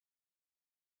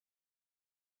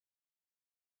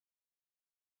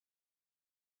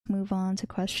move on to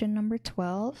question number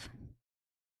 12.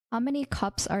 How many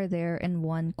cups are there in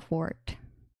 1 quart?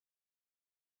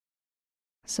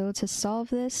 So to solve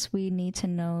this, we need to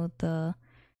know the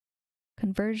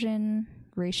conversion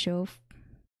ratio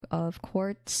of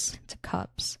quarts to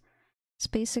cups. So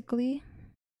basically,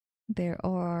 there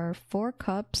are 4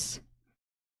 cups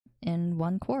in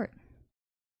 1 quart.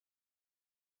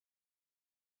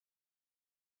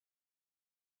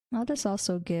 I'll just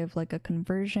also give like a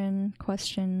conversion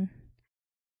question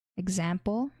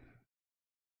example.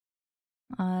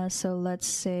 So let's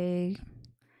say,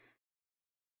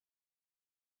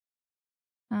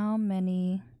 how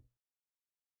many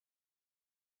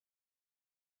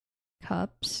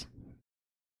cups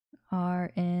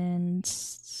are in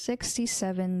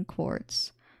 67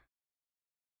 quarts?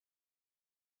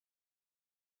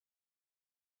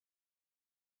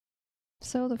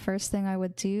 So the first thing I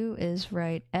would do is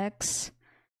write X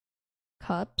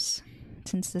cups,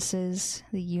 since this is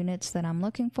the units that I'm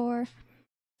looking for,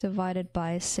 divided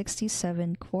by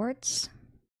 67 quarts.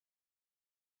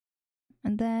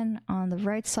 And then on the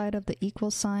right side of the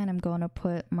equal sign, I'm going to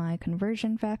put my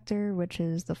conversion factor, which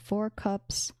is the 4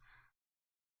 cups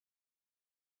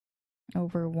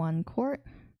over 1 quart.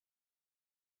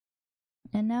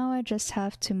 And now I just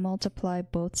have to multiply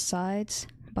both sides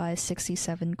by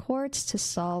 67 quarts to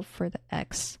solve for the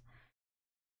X.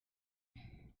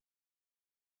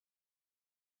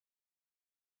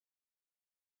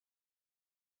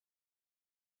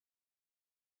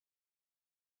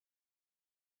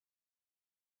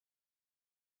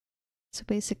 So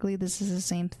basically this is the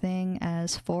same thing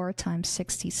as 4 times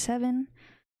 67,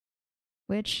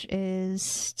 which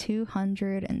is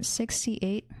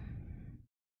 268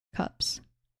 cups.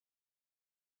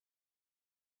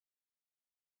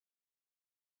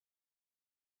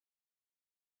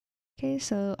 Okay,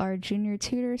 so our junior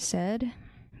tutor said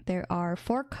there are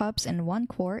 4 cups in 1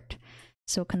 quart,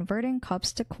 so converting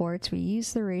cups to quarts, we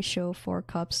use the ratio 4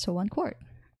 cups to 1 quart.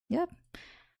 Yep,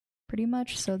 pretty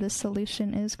much, so this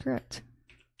solution is correct.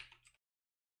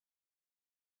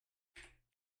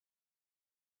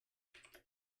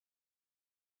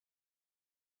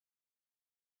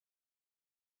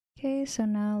 Okay, so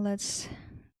now let's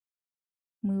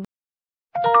move.